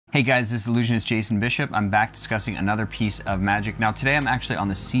Hey guys, this is illusionist Jason Bishop. I'm back discussing another piece of magic. Now today I'm actually on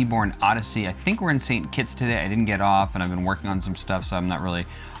the Seabourn Odyssey. I think we're in St. Kitts today. I didn't get off and I've been working on some stuff, so I'm not really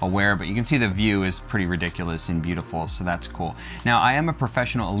aware, but you can see the view is pretty ridiculous and beautiful, so that's cool. Now I am a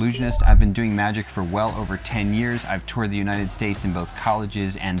professional illusionist. I've been doing magic for well over 10 years. I've toured the United States in both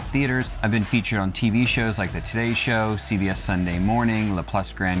colleges and theaters. I've been featured on TV shows like The Today Show, CBS Sunday Morning, Le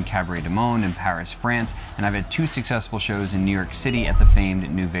Plus Grand Cabaret du Monde in Paris, France, and I've had 2 successful shows in New York City at the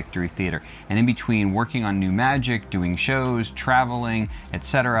famed New Victory Theater. And in between working on new magic, doing shows, traveling,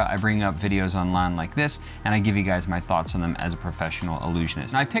 etc., I bring up videos online like this, and I give you guys my thoughts on them as a professional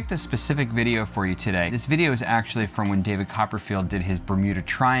illusionist. Now I picked a specific video for you today. This video is actually from when David Copperfield did his Bermuda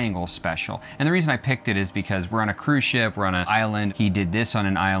Triangle special. And the reason I picked it is because we're on a cruise ship, we're on an island. He did this on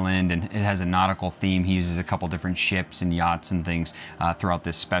an island, and it has a nautical theme. He uses a couple different ships and yachts and things throughout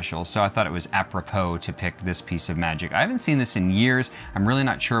this special. So I thought it was apropos to pick this piece of magic. I haven't seen this in years. I'm really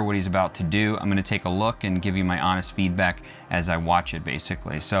not sure what he's about to do. I'm going to take a look and give you my honest feedback as I watch it,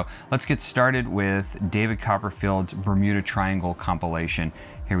 basically. So let's get started with David Copperfield's Bermuda Triangle compilation.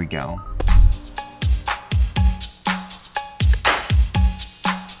 Here we go.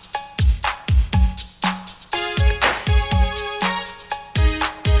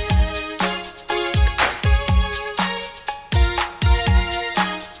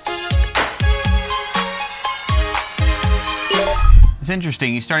 It's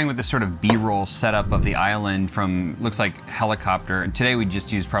interesting, he's starting with this sort of B-roll setup of the island from, looks like helicopter. And today we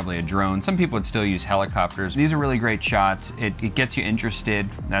just use probably a drone. Some people would still use helicopters. These are really great shots. It gets you interested,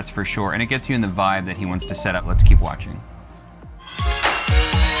 that's for sure. And it gets you in the vibe that he wants to set up. Let's keep watching.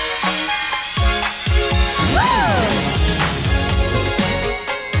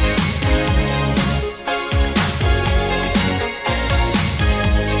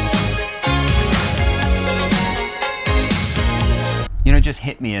 You know, it just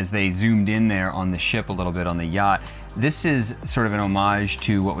hit me as they zoomed in there on the ship a little bit on the yacht. This is sort of an homage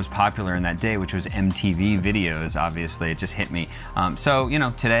to what was popular in that day, which was MTV videos, obviously. It just hit me. So, you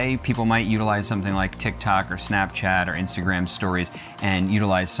know, today people might utilize something like TikTok or Snapchat or Instagram stories and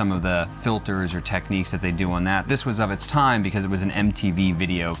utilize some of the filters or techniques that they do on that. This was of its time because it was an MTV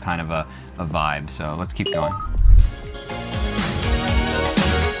video kind of a vibe. So let's keep going.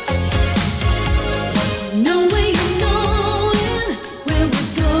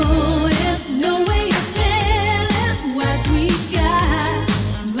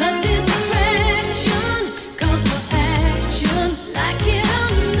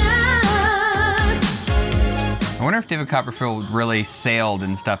 I wonder if David Copperfield really sailed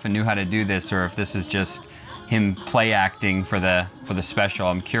and stuff and knew how to do this, or if this is just him play acting for the special.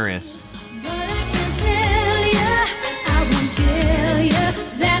 I'm curious. But I can tell you, I won't tell you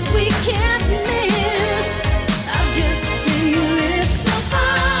that we can't miss. I'll just say it's so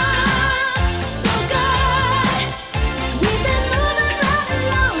far, so good. We've been moving right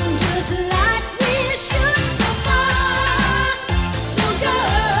along just like we should. So far, so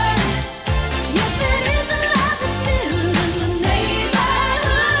good. Yes, it is a lot that's still in the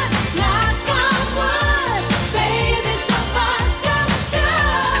neighborhood. Knock on wood, baby, so far, so good.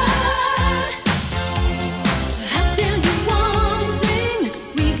 I'll tell you one thing,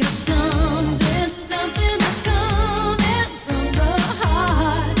 we got something that's coming from the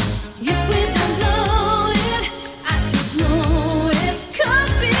heart. If we don't blow it, I just know it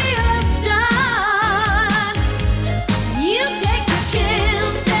could be a start. You take your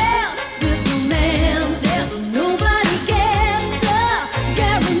chances with romances, nobody gets a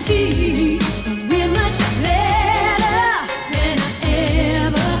guarantee. We're much better than I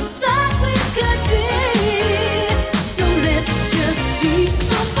ever thought we could be. So let's just see.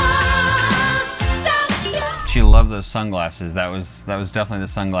 So far, so good. She loved those sunglasses. That was definitely the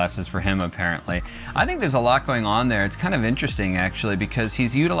sunglasses for him, apparently. I think there's a lot going on there. It's kind of interesting, actually, because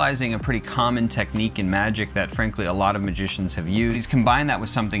he's utilizing a pretty common technique in magic that, frankly, a lot of magicians have used. He's combined that with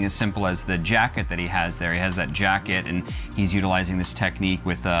something as simple as the jacket that he has there. He has that jacket, and he's utilizing this technique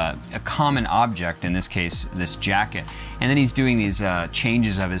with a common object, in this case, this jacket. And then he's doing these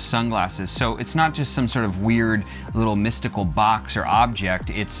changes of his sunglasses. So it's not just some sort of weird little mystical box or object.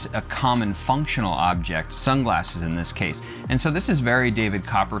 It's a common functional object, sunglasses in this case. And so this is very David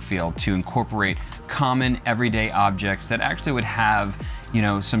Copperfield, to incorporate common everyday objects that actually would have, you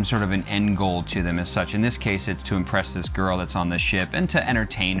know, some sort of an end goal to them as such. In this case, it's to impress this girl that's on the ship and to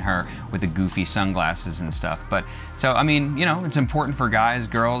entertain her with the goofy sunglasses and stuff. But so, I mean, you know, it's important for guys,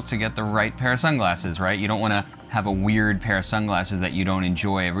 girls to get the right pair of sunglasses, right? You don't want to have a weird pair of sunglasses that you don't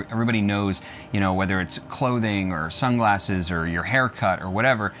enjoy. Everybody knows, you know, whether it's clothing or sunglasses or your haircut or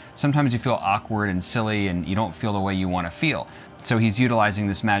whatever, sometimes you feel awkward and silly and you don't feel the way you want to feel. So he's utilizing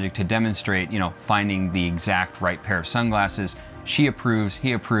this magic to demonstrate, you know, finding the exact right pair of sunglasses. She approves,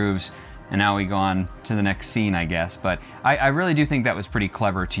 he approves, and now we go on to the next scene, I guess. But I really do think that was pretty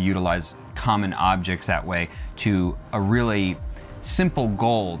clever to utilize common objects that way to a really simple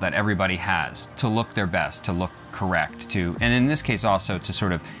goal that everybody has, to look their best, to look correct, to, and in this case also to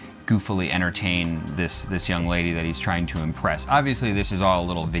sort of goofily entertain this young lady that he's trying to impress. Obviously this is all a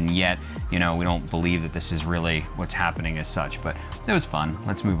little vignette, you know, we don't believe that this is really what's happening as such, but it was fun.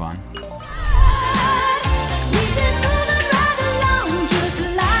 Let's move on.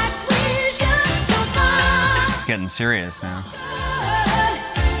 It's getting serious now.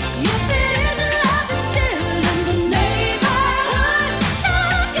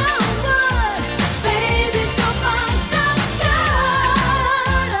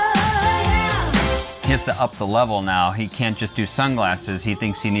 He has to up the level now. He can't just do sunglasses. He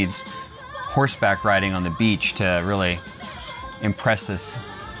thinks he needs horseback riding on the beach to really impress this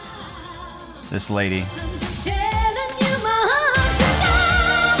lady.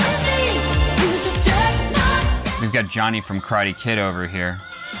 We've got Johnny from Karate Kid over here.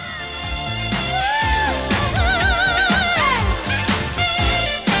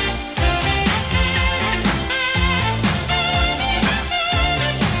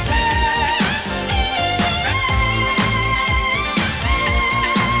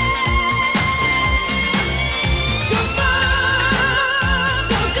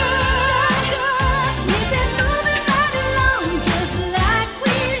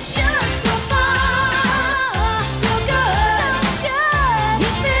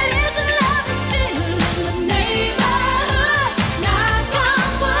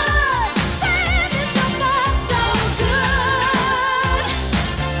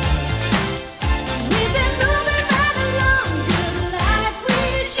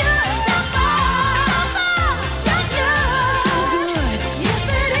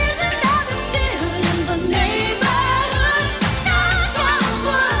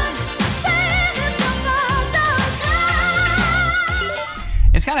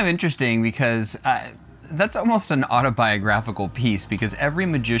 It's kind of interesting because that's almost an autobiographical piece, because every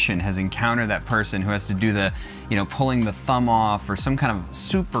magician has encountered that person who has to do the, you know, pulling the thumb off or some kind of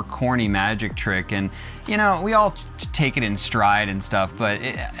super corny magic trick. And, you know, we all take it in stride and stuff, but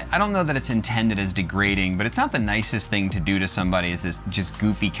I don't know that it's intended as degrading, but it's not the nicest thing to do to somebody, is this just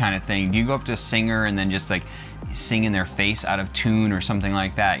goofy kind of thing. Do you go up to a singer and then just like sing in their face out of tune or something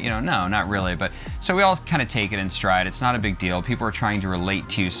like that? You know, no, not really. But so we all kind of take it in stride. It's not a big deal. People are trying to relate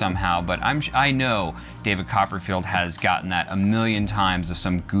to you somehow, but I know David Copperfield has gotten that a million times of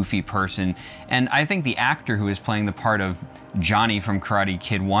some goofy person. And I think the actor who is playing the part of Johnny from Karate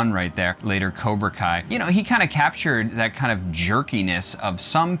Kid 1 right there, later Cobra Kai, you know, he kind of captured that kind of jerkiness of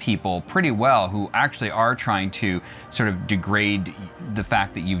some people pretty well, who actually are trying to sort of degrade the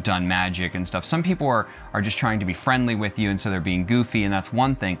fact that you've done magic and stuff. Some people are just trying to be friendly with you, and so they're being goofy, and that's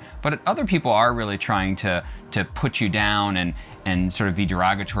one thing. But other people are really trying to put you down and sort of be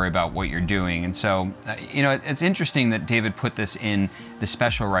derogatory about what you're doing. And so, you know, it's interesting that David put this in the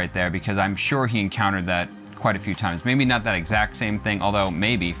special right there, because I'm sure he encountered that quite a few times. Maybe not that exact same thing, although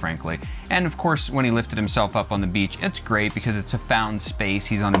maybe, frankly. And of course, when he lifted himself up on the beach, it's great because it's a found space.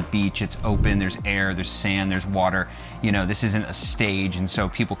 He's on a beach, it's open, there's air, there's sand, there's water. You know, this isn't a stage, and so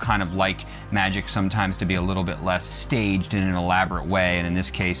people kind of like magic sometimes to be a little bit less staged in an elaborate way. And in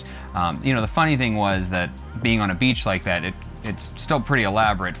this case, you know, the funny thing was that being on a beach like that, it's still pretty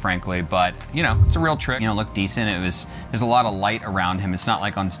elaborate, frankly, but, you know, it's a real trick. You know, looked decent. There's a lot of light around him. It's not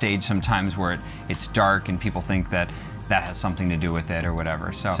like on stage sometimes where it's dark and people think that that has something to do with it or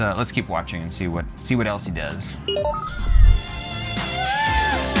whatever. So let's keep watching and see what else he does.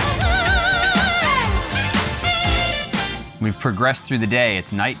 We've progressed through the day.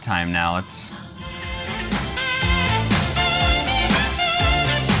 It's nighttime now.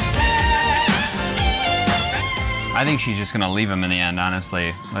 I think she's just gonna leave him in the end,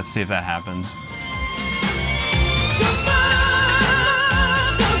 honestly. Let's see if that happens.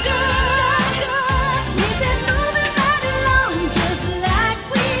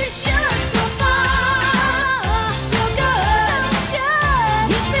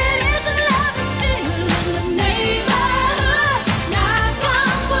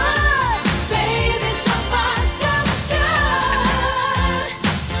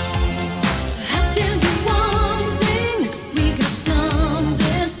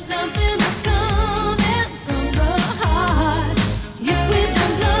 Something that's come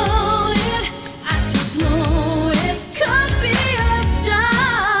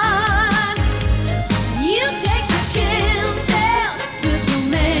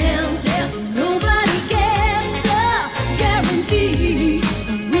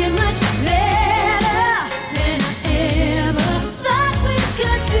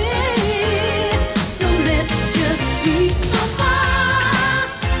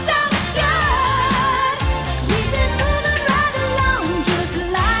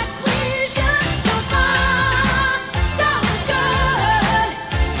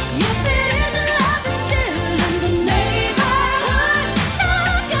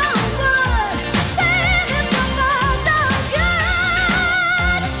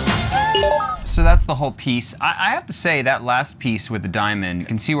that's the whole piece. I have to say that last piece with the diamond, you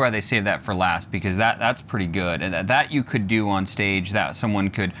can see why they saved that for last, because that's pretty good. And that you could do on stage, that someone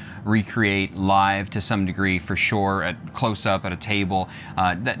could recreate live to some degree for sure, at close up at a table.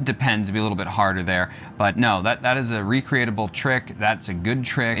 That depends, it'd be a little bit harder there. But no, that is a recreatable trick. That's a good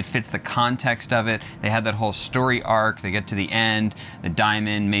trick. It fits the context of it. They had that whole story arc. They get to the end, the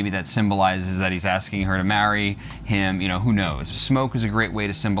diamond, maybe that symbolizes that he's asking her to marry him, you know, who knows. Smoke is a great way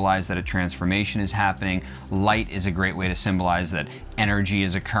to symbolize that a transformation is happening. Light is a great way to symbolize that energy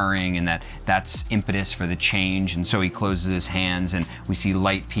is occurring and that's impetus for the change. And so he closes his hands and we see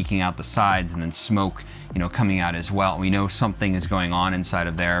light peeking out the sides and then smoke, you know, coming out as well. We know something is going on inside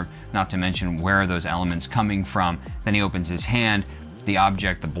of there, not to mention where are those elements coming from. Then he opens his hand, the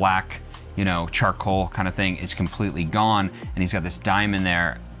object, the black, you know, charcoal kind of thing is completely gone, and he's got this diamond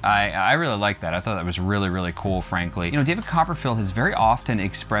there. I really like that. I thought that was really, really cool, frankly. You know, David Copperfield has very often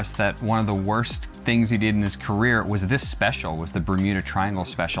expressed that one of the worst things he did in his career was this special, was the Bermuda Triangle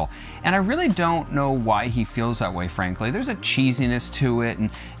special. And I really don't know why he feels that way, frankly. There's a cheesiness to it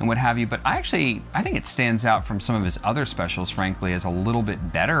and what have you, but I think it stands out from some of his other specials, frankly, as a little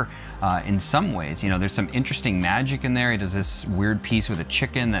bit better in some ways. You know, there's some interesting magic in there. He does this weird piece with a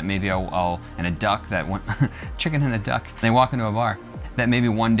chicken that maybe and a duck that went, chicken and a duck. And they walk into a bar. That maybe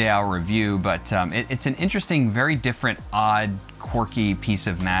one day I'll review, but it's an interesting, very different, odd, quirky piece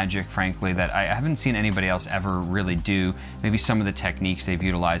of magic, frankly, that I haven't seen anybody else ever really do. Maybe some of the techniques they've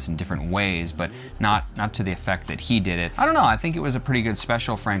utilized in different ways, but not to the effect that he did it. I don't know, I think it was a pretty good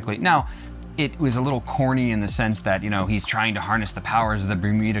special, frankly. Now, it was a little corny in the sense that, you know, he's trying to harness the powers of the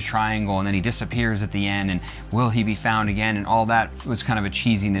Bermuda Triangle and then he disappears at the end and will he be found again, and all that was kind of a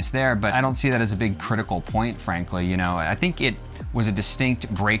cheesiness there, but I don't see that as a big critical point, frankly. You know, I think it was a distinct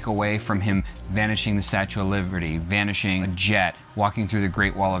break away from him vanishing the Statue of Liberty, vanishing a jet, walking through the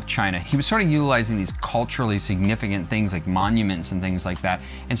Great Wall of China. He was sort of utilizing these culturally significant things like monuments and things like that,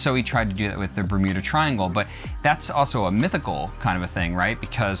 and so he tried to do that with the Bermuda Triangle, but that's also a mythical kind of a thing, right?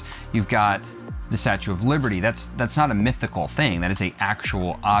 Because you've got the Statue of Liberty, that's not a mythical thing, that is an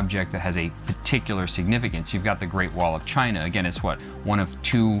actual object that has a particular significance. You've got the Great Wall of China, again, it's what, one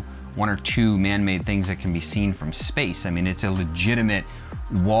or two man-made things that can be seen from space. I mean, it's a legitimate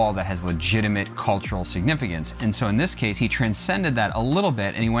wall that has legitimate cultural significance. And so in this case, he transcended that a little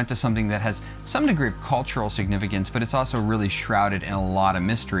bit and he went to something that has some degree of cultural significance, but it's also really shrouded in a lot of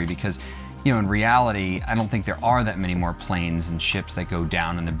mystery because, you know, in reality, I don't think there are that many more planes and ships that go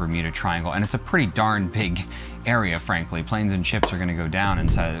down in the Bermuda Triangle, and it's a pretty darn big area, frankly. Planes and ships are going to go down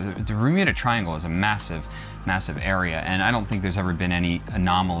inside. The Bermuda Triangle is a massive area, and I don't think there's ever been any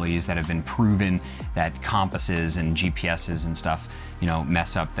anomalies that have been proven that compasses and GPSs and stuff, you know,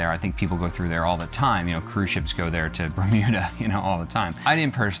 mess up there. I think people go through there all the time. You know, cruise ships go there to Bermuda, you know, all the time. I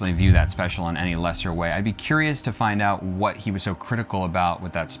didn't personally view that special in any lesser way. I'd be curious to find out what he was so critical about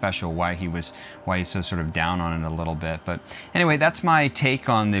with that special, why he's so sort of down on it a little bit. But anyway, that's my take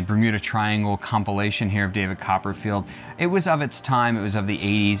on the Bermuda Triangle compilation here of David Copperfield. It was of its time, it was of the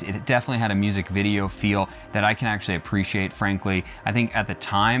 80s. It definitely had a music video feel that I can actually appreciate, frankly. I think at the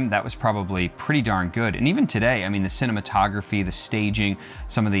time, that was probably pretty darn good. And even today, I mean, the cinematography, the staging,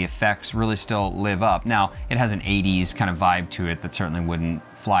 some of the effects really still live up. Now, it has an 80s kind of vibe to it that certainly wouldn't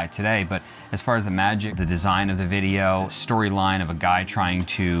fly today, but as far as the magic, the design of the video, storyline of a guy trying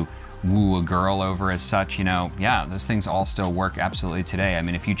to woo a girl over as such, you know, yeah, those things all still work absolutely today. I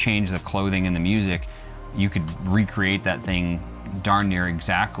mean, if you change the clothing and the music, you could recreate that thing darn near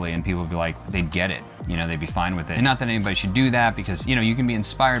exactly and people would be like, they'd get it, you know, they'd be fine with it. And not that anybody should do that because, you know, you can be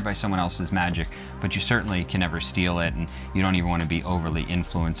inspired by someone else's magic, but you certainly can never steal it and you don't even want to be overly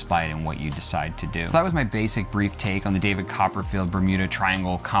influenced by it in what you decide to do. So that was my basic brief take on the David Copperfield Bermuda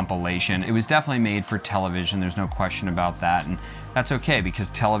Triangle compilation. It was definitely made for television, there's no question about that, and that's okay because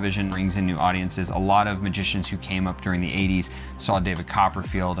television brings in new audiences. A lot of magicians who came up during the 80s saw David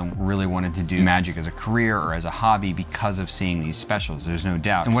Copperfield and really wanted to do magic as a career or as a hobby because of seeing these specials, there's no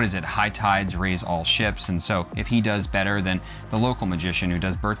doubt. And what is it? High tides raise all ships, and so if he does better than the local magician who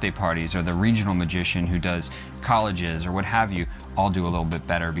does birthday parties or the regional magician who does colleges or what have you, all do a little bit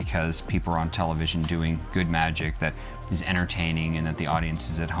better because people are on television doing good magic that is entertaining and that the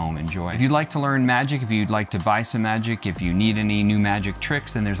audiences at home enjoy. If you'd like to learn magic, if you'd like to buy some magic, if you need any new magic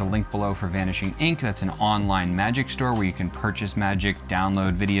tricks, then there's a link below for Vanishing Ink. That's an online magic store where you can purchase magic,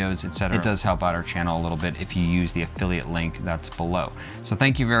 download videos, etc. It does help out our channel a little bit if you use the affiliate link that's below. So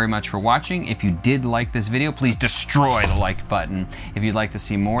thank you very much for watching. If you did like this video, please destroy the like button. If you'd like to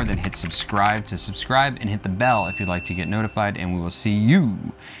see more, then hit subscribe to subscribe and hit the bell if you'd like to get notified, and we will see you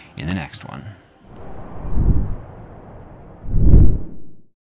in the next one.